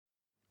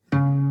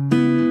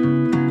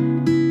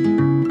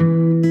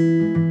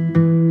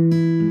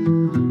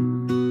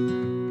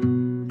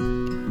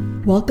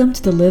Welcome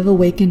to the Live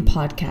Awakened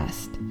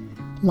podcast,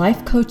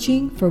 life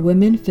coaching for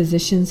women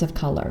physicians of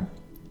color.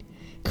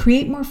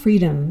 Create more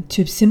freedom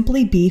to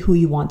simply be who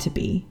you want to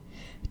be.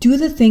 Do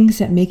the things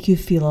that make you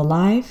feel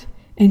alive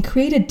and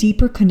create a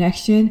deeper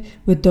connection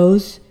with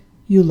those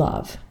you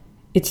love.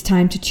 It's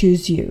time to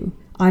choose you.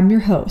 I'm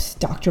your host,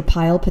 Dr.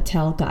 Payal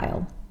Patel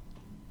Guile.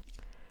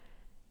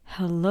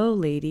 Hello,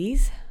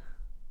 ladies.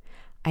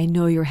 I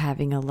know you're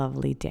having a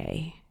lovely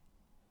day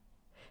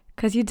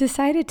because you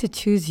decided to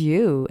choose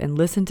you and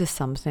listen to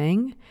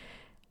something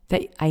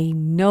that I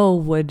know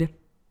would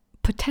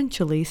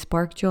potentially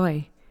spark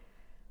joy.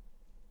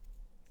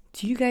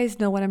 Do you guys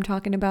know what I'm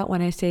talking about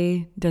when I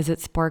say, does it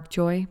spark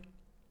joy?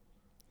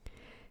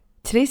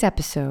 Today's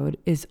episode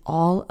is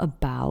all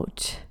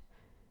about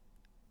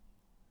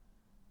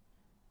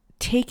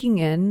taking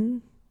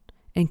in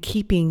and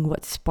keeping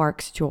what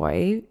sparks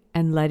joy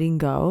and letting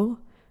go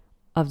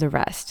of the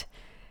rest.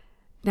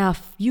 Now,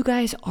 if you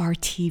guys are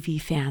TV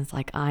fans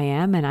like I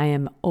am, and I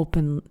am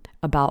open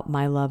about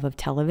my love of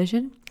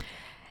television,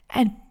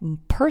 and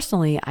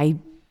personally, I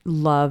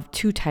love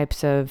two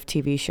types of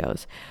TV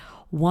shows.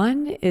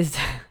 One is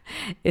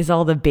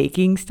all the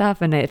baking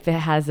stuff, and if it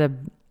has a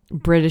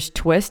British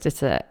twist,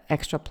 it's an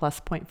extra plus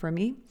point for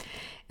me.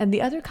 And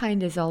the other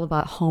kind is all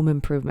about home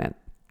improvement.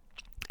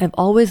 I've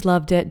always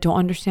loved it. Don't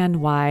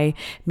understand why.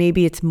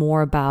 Maybe it's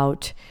more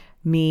about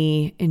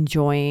me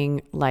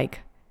enjoying like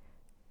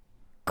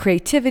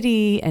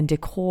creativity and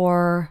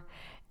decor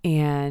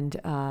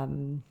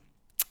and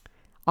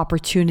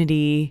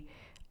opportunity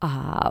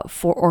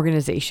for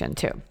organization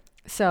too.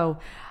 So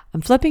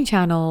I'm flipping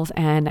channels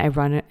and I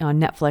run it on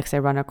Netflix. I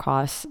run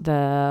across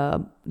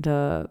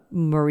the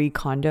Marie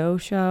Kondo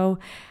show.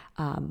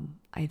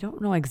 I don't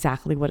know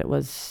exactly what it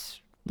was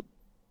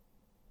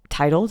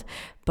titled,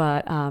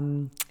 but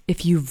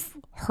if you've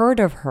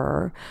heard of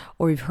her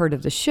or you've heard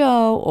of the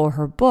show or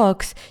her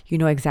books, you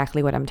know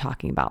exactly what I'm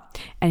talking about.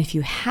 And if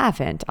you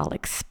haven't, I'll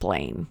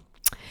explain.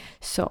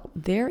 So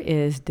there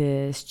is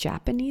this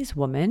Japanese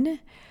woman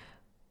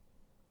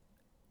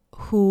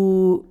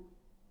who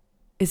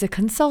is a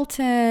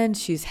consultant.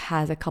 She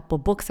has a couple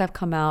books that have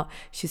come out.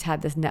 She's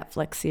had this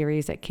Netflix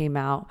series that came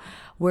out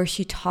where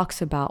she talks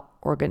about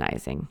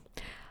organizing.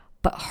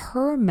 But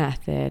her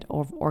method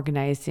of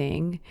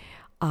organizing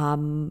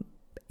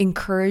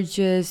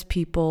encourages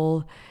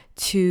people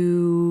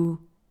to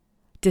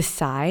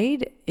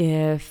decide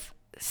if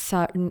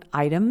certain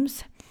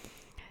items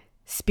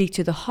speak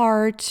to the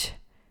heart,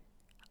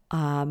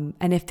 and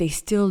if they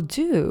still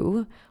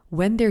do,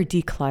 when they're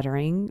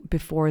decluttering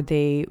before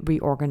they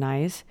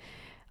reorganize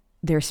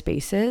their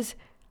spaces,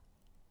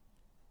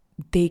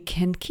 they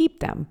can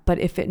keep them. But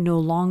if it no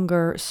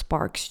longer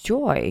sparks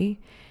joy,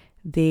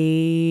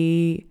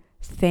 they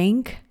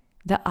thank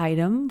the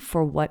item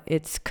for what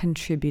it's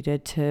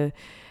contributed to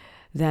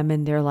them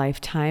in their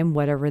lifetime,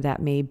 whatever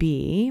that may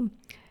be,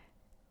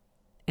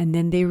 and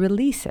then they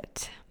release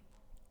it.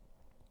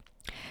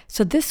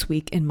 So this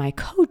week in my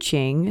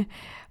coaching,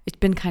 it's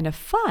been kind of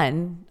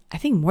fun. I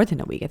think more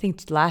than a week. I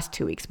think the last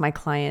 2 weeks, my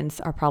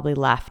clients are probably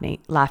laughing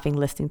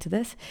listening to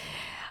this.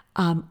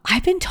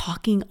 I've been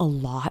talking a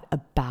lot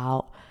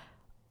about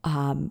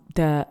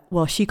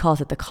she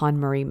calls it the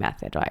KonMari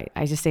method, right?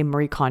 I just say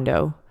Marie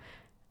Kondo.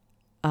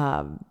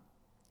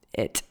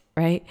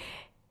 Right?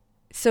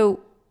 So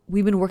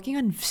we've been working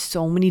on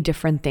so many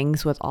different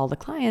things with all the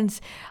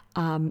clients.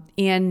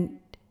 And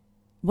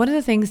one of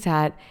the things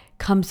that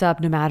comes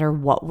up no matter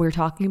what we're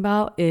talking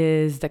about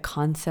is the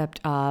concept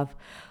of,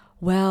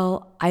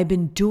 well, I've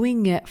been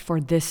doing it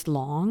for this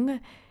long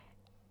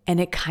and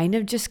it kind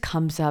of just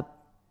comes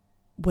up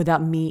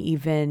without me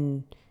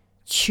even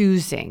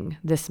choosing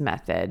this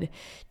method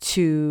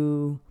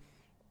to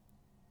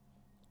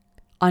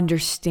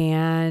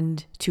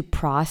understand, to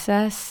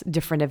process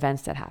different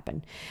events that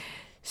happen.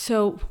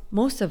 So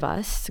most of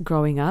us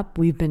growing up,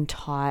 we've been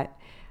taught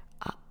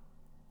a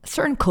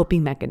certain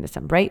coping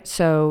mechanism, right?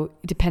 So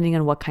depending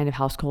on what kind of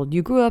household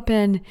you grew up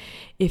in,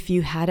 if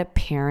you had a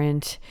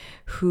parent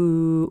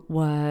who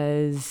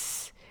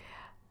was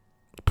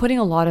putting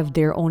a lot of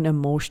their own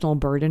emotional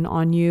burden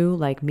on you,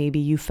 like maybe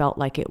you felt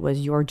like it was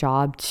your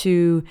job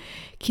to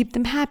keep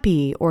them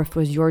happy, or if it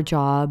was your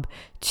job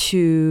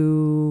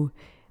to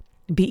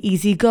be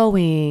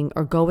easygoing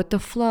or go with the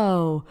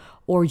flow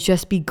or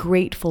just be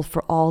grateful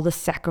for all the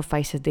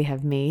sacrifices they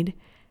have made.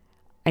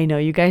 I know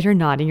you guys are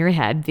nodding your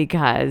head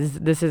because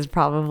this is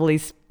probably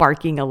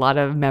sparking a lot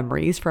of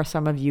memories for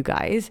some of you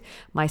guys,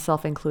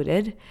 myself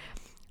included.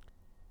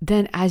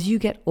 Then as you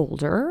get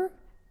older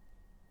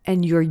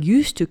and you're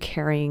used to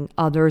carrying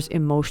others'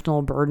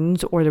 emotional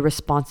burdens or the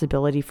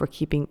responsibility for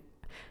keeping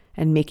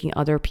and making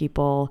other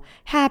people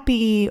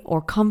happy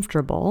or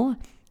comfortable,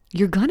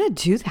 you're gonna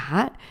do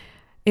that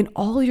in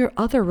all your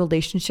other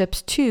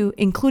relationships too,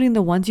 including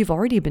the ones you've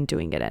already been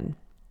doing it in.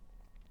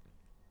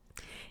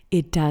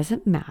 It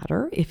doesn't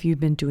matter if you've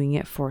been doing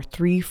it for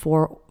 3,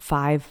 4,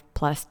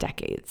 5+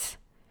 decades.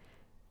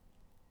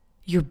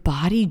 Your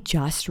body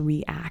just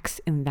reacts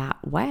in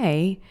that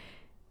way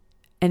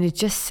and it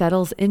just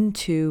settles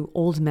into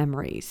old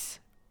memories.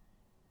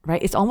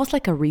 right? It's almost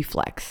like a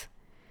reflex.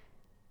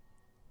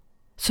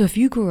 So if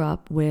you grew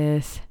up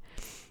with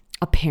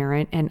a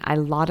parent, and a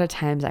lot of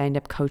times I end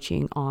up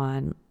coaching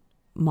on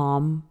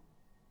mom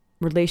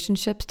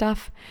relationship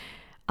stuff,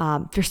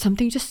 there's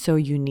something just so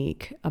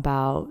unique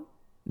about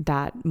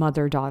that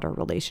mother-daughter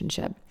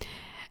relationship.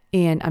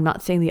 And I'm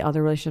not saying the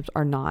other relationships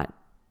are not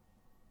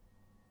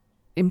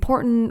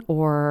important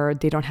or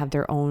they don't have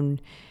their own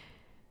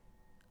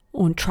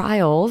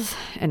trials.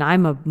 And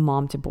I'm a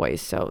mom to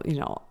boys, so,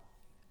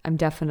 I'm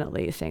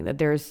definitely saying that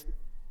there's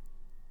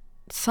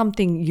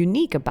something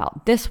unique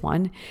about this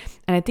one.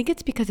 And I think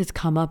it's because it's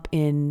come up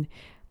in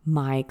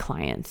my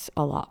clients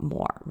a lot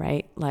more,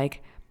 right?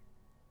 Like,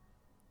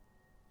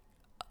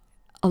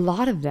 a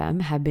lot of them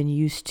have been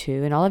used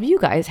to, and all of you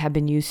guys have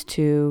been used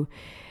to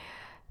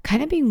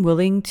kind of being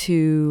willing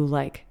to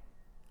like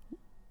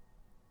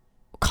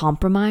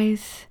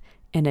compromise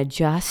and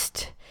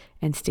adjust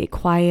and stay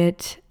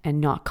quiet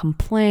and not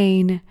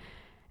complain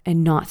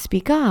and not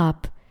speak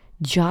up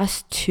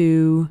just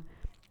to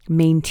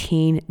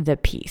maintain the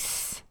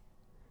peace,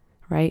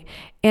 right?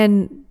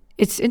 And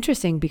it's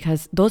interesting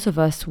because those of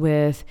us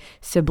with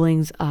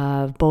siblings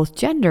of both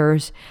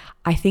genders,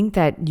 I think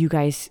that you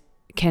guys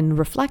can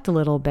reflect a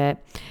little bit.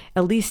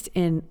 At least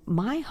in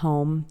my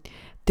home,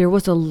 there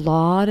was a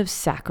lot of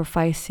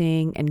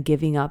sacrificing and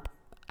giving up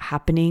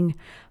happening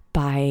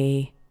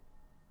by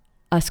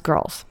us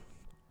girls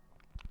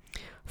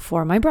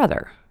for my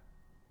brother,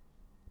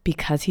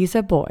 because he's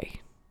a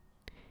boy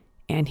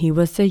and he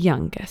was the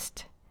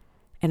youngest.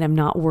 And I'm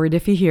not worried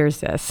if he hears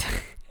this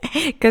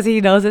because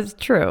he knows it's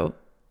true.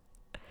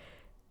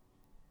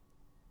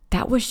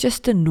 That was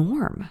just the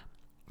norm,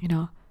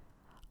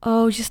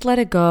 Oh, just let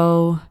it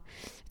go.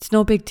 It's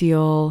no big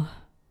deal.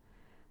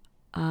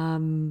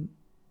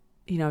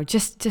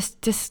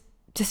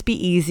 Just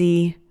be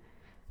easy.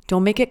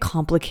 Don't make it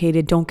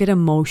complicated. Don't get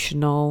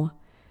emotional.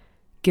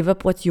 Give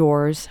up what's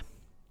yours.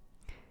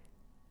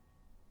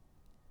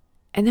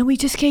 And then we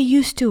just get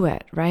used to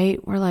it,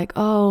 right? We're like,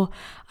 oh,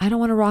 I don't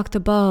want to rock the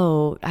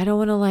boat. I don't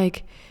want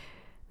to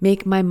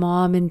make my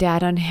mom and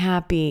dad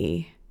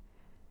unhappy.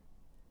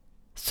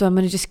 So I'm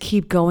going to just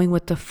keep going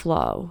with the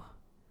flow.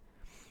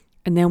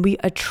 And then we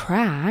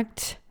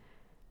attract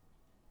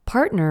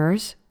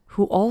partners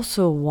who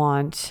also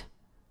want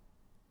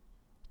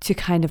to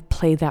kind of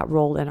play that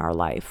role in our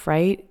life,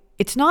 right?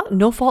 It's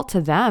no fault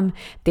to them.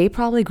 They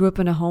probably grew up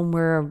in a home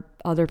where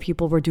other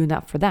people were doing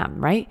that for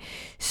them, right?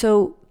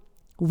 So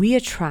we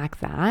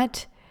attract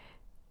that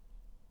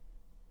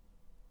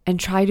and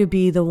try to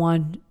be the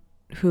one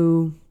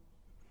who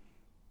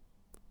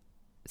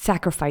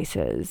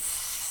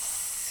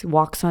sacrifices,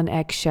 walks on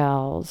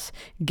eggshells,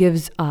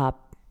 gives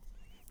up,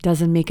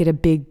 doesn't make it a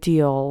big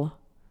deal.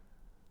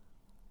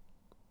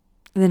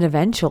 And then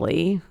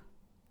eventually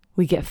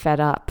we get fed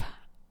up,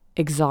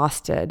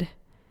 exhausted,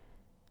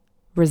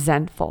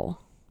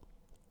 resentful.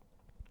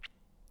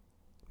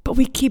 But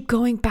we keep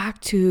going back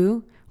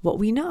to what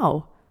we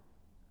know.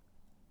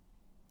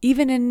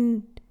 Even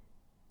in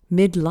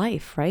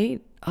midlife,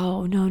 right?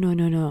 Oh,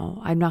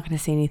 no. I'm not going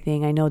to say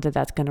anything. I know that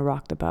that's going to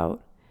rock the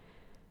boat.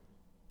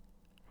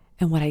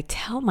 And what I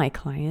tell my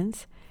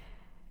clients,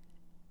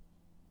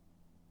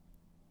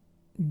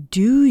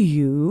 do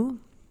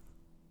you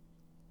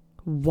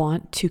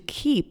want to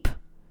keep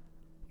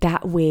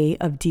that way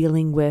of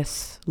dealing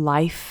with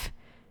life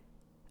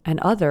and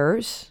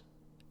others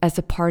as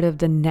a part of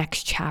the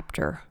next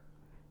chapter?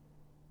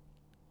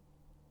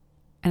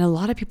 And a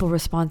lot of people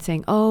respond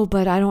saying, oh,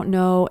 but I don't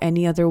know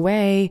any other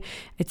way.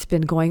 It's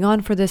been going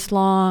on for this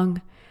long.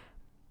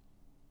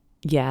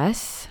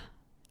 Yes.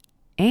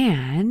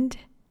 And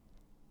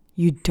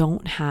you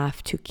don't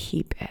have to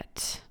keep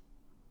it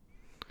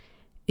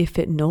if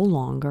it no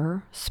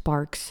longer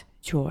sparks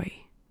joy.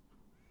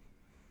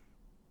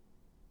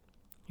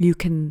 You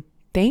can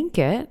thank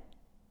it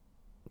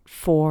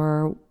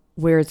for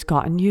where it's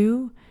gotten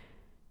you,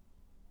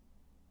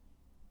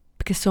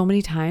 because so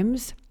many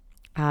times,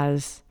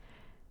 as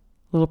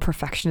little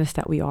perfectionists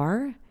that we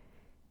are,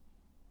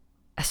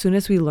 as soon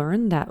as we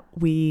learn that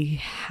we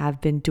have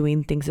been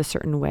doing things a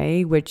certain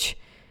way, which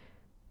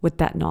with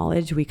that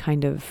knowledge, we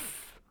kind of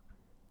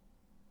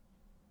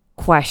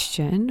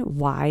question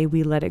why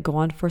we let it go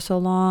on for so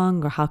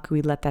long, or how could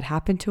we let that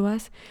happen to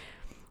us?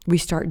 We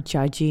start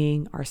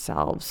judging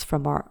ourselves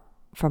from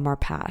our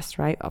past,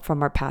 right?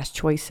 From our past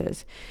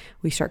choices.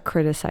 We start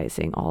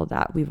criticizing all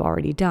that we've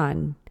already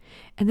done.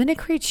 And then it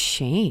creates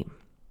shame,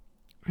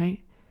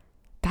 right?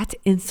 That's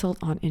insult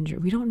on injury.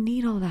 We don't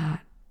need all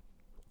that.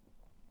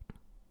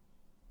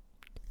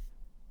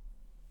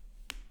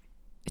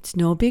 It's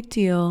no big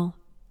deal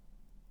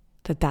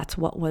that that's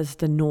what was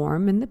the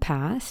norm in the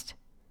past.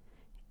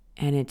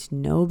 And it's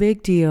no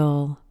big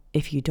deal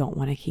if you don't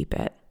want to keep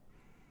it.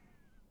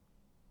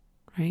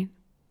 Right?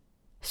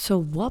 So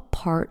what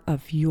part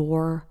of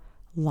your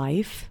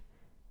life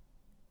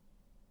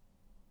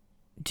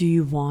do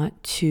you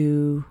want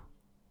to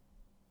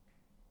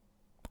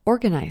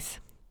organize,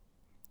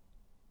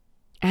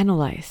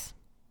 analyze,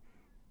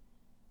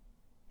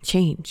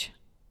 change?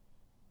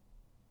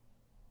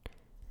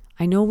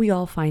 I know we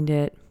all find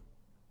it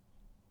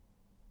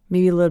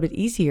maybe a little bit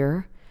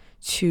easier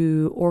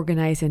to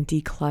organize and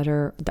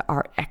declutter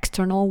our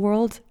external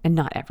world, and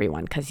not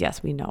everyone, because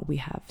yes, we know we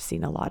have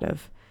seen a lot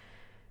of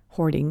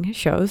hoarding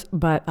shows,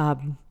 but a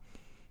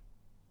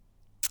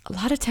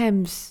lot of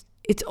times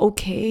it's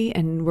okay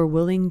and we're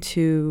willing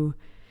to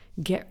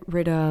get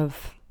rid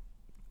of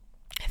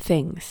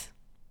things.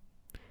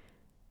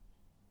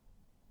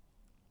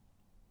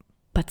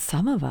 But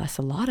some of us,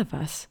 a lot of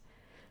us,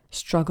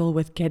 struggle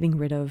with getting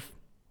rid of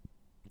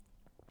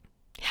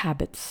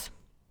habits,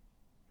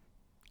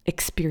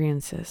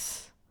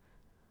 experiences,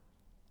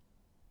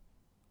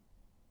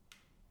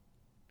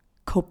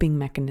 coping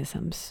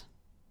mechanisms.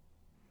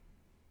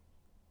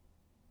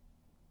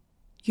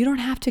 You don't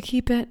have to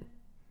keep it,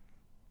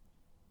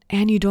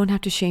 and you don't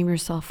have to shame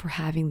yourself for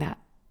having that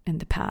in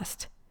the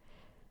past.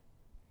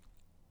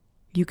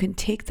 You can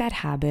take that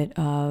habit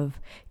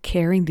of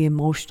carrying the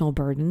emotional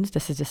burdens,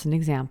 this is just an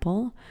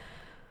example,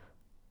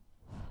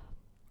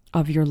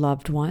 of your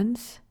loved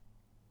ones,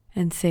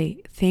 and say,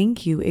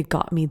 thank you, it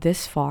got me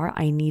this far.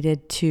 I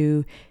needed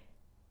to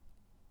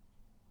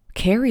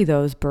carry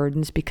those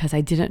burdens because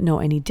I didn't know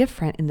any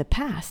different in the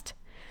past.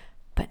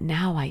 But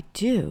now I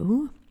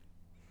do.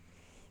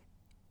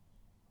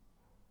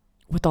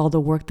 With all the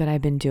work that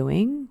I've been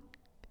doing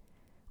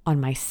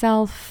on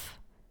myself,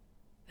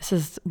 this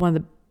is one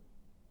of the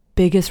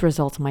biggest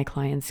results my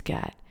clients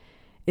get,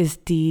 is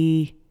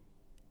the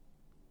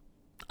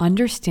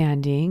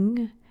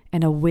understanding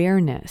and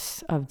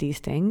awareness of these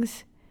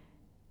things.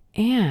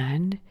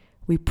 And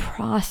we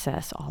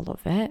process all of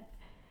it.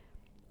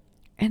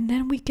 And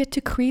then we get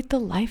to create the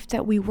life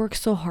that we work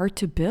so hard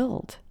to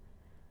build.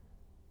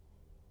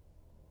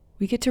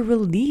 We get to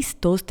release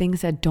those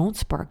things that don't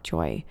spark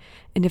joy.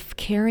 And if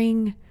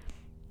carrying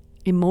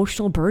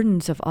emotional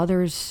burdens of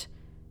others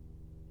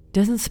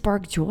doesn't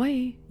spark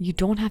joy, you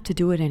don't have to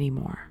do it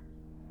anymore.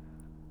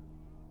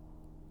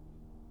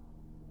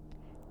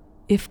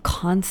 If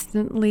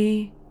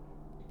constantly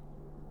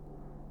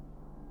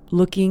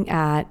looking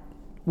at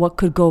what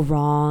could go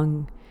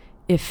wrong,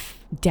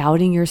 if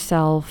doubting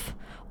yourself,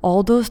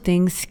 all those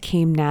things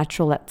came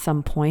natural at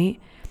some point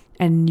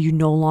and you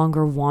no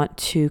longer want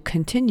to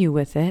continue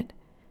with it,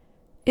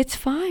 it's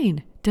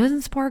fine.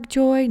 Doesn't spark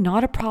joy,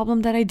 not a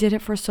problem that I did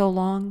it for so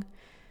long,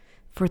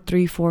 for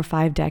 3, 4,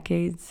 5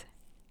 decades.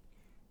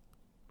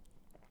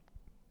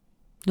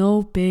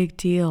 No big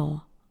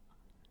deal.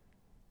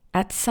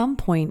 At some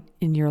point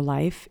in your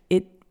life,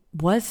 it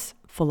was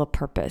full of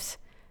purpose,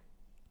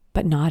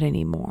 but not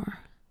anymore.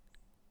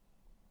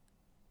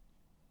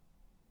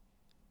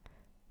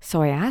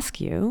 So I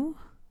ask you,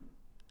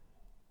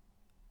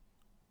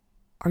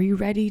 are you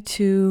ready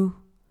to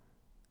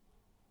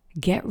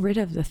get rid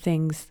of the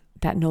things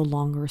that no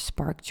longer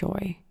spark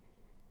joy?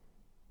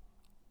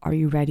 Are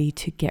you ready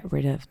to get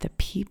rid of the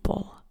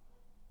people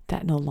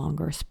that no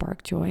longer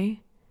spark joy?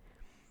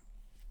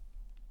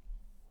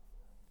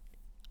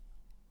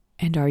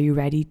 And are you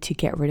ready to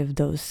get rid of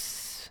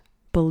those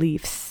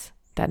beliefs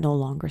that no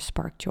longer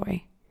spark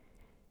joy?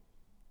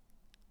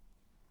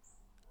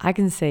 I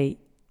can say,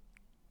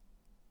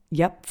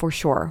 yep, for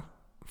sure,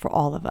 for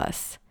all of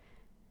us.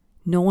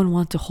 No one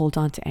wants to hold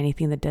on to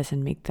anything that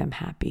doesn't make them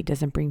happy,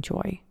 doesn't bring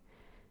joy.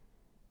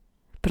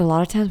 But a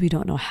lot of times we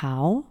don't know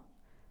how.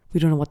 We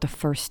don't know what the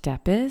first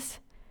step is.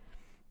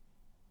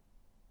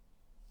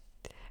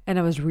 And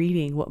I was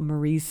reading what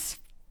Marie's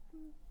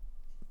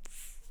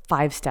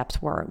 5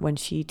 steps were when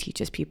she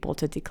teaches people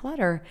to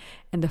declutter.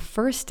 And the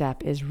first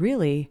step is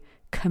really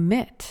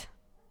commit.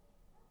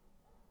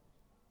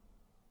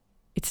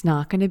 It's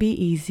not going to be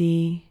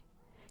easy.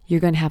 You're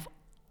going to have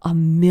a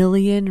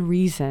million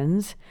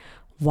reasons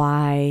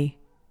why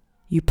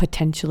you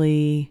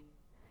potentially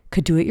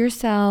could do it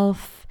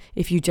yourself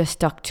if you just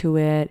stuck to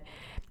it,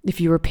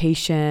 if you were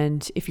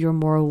patient, if you're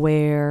more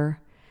aware,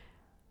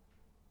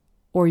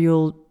 or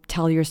you'll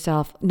tell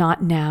yourself,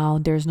 not now,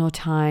 there's no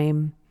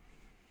time.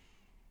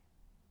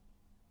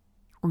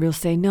 Or you'll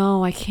say,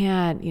 no, I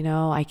can't,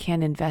 I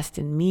can't invest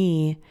in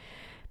me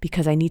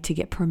because I need to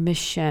get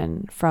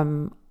permission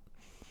from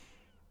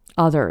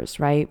others,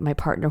 right? My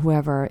partner,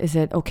 whoever. Is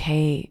it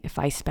okay if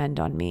I spend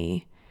on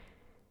me?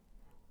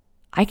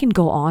 I can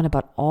go on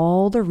about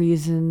all the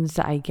reasons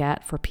that I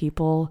get for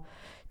people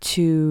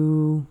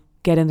to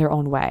get in their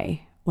own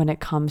way when it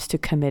comes to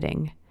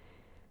committing.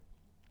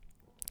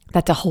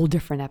 That's a whole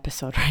different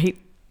episode, right?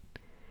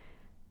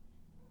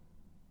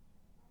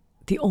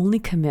 The only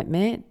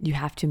commitment you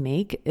have to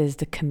make is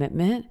the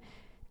commitment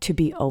to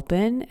be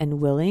open and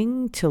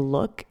willing to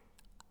look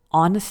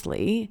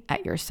honestly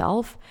at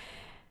yourself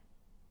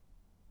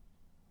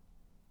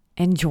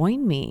and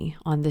join me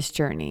on this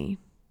journey.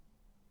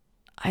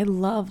 I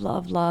love,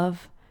 love,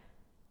 love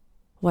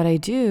what I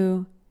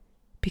do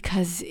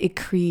because it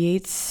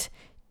creates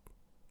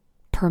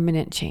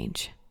permanent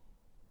change,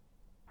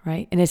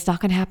 right? And it's not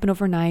going to happen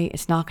overnight.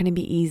 It's not going to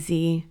be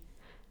easy.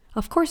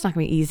 Of course, it's not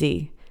going to be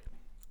easy.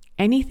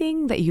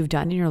 Anything that you've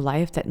done in your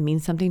life that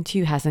means something to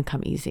you hasn't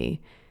come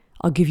easy.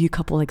 I'll give you a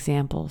couple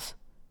examples.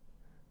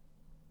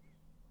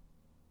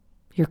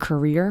 your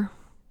career?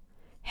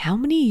 How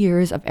many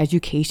years of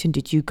education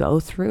did you go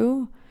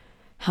through?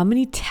 How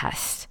many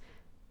tests,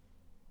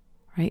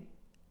 right?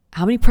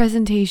 How many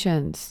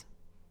presentations?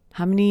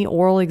 How many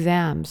oral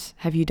exams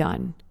have you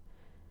done?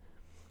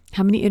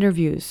 How many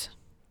interviews?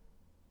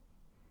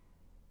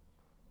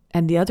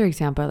 And the other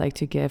example I like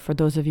to give for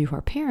those of you who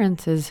are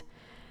parents is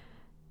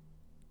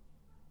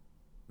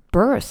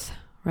birth,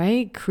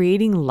 right?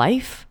 Creating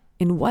life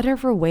in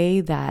whatever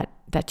way that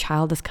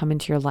child has come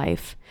into your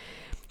life.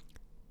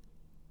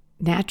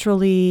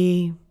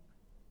 Naturally,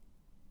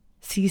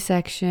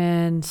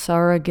 C-section,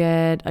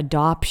 surrogate,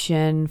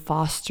 adoption,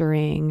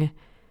 fostering,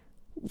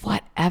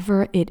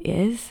 whatever it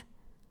is,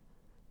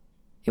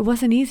 it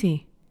wasn't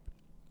easy,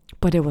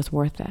 but it was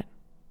worth it.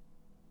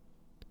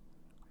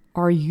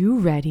 Are you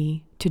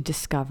ready to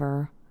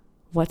discover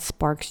what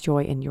sparks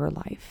joy in your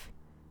life?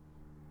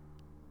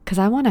 Because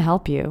I want to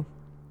help you.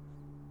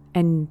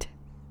 And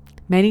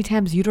many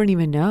times you don't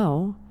even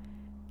know.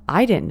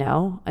 I didn't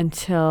know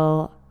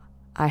until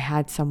I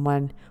had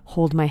someone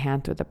hold my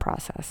hand through the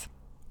process.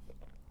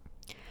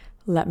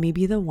 Let me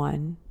be the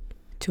one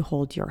to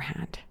hold your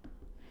hand.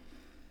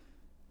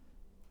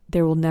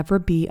 There will never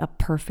be a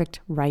perfect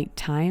right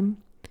time,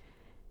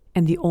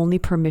 and the only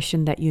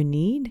permission that you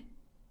need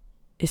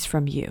is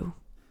from you.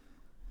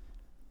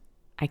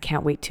 I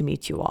can't wait to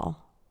meet you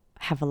all.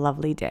 Have a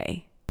lovely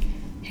day.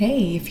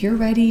 Hey, if you're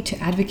ready to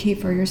advocate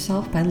for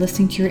yourself by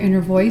listening to your inner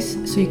voice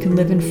so you can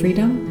live in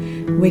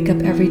freedom, wake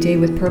up every day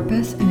with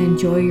purpose, and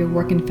enjoy your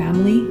work and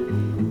family,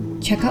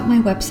 check out my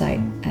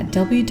website at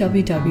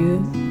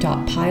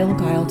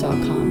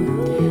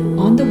www.pyleguile.com.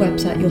 On the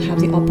website, you'll have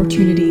the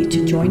opportunity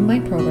to join my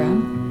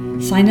program,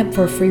 sign up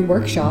for a free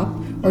workshop,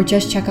 or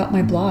just check out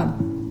my blog.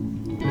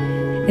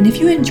 And if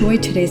you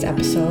enjoyed today's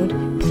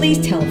episode,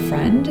 please tell a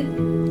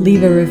friend,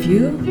 leave a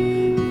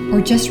review, or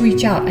just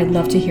reach out. I'd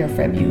love to hear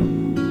from you.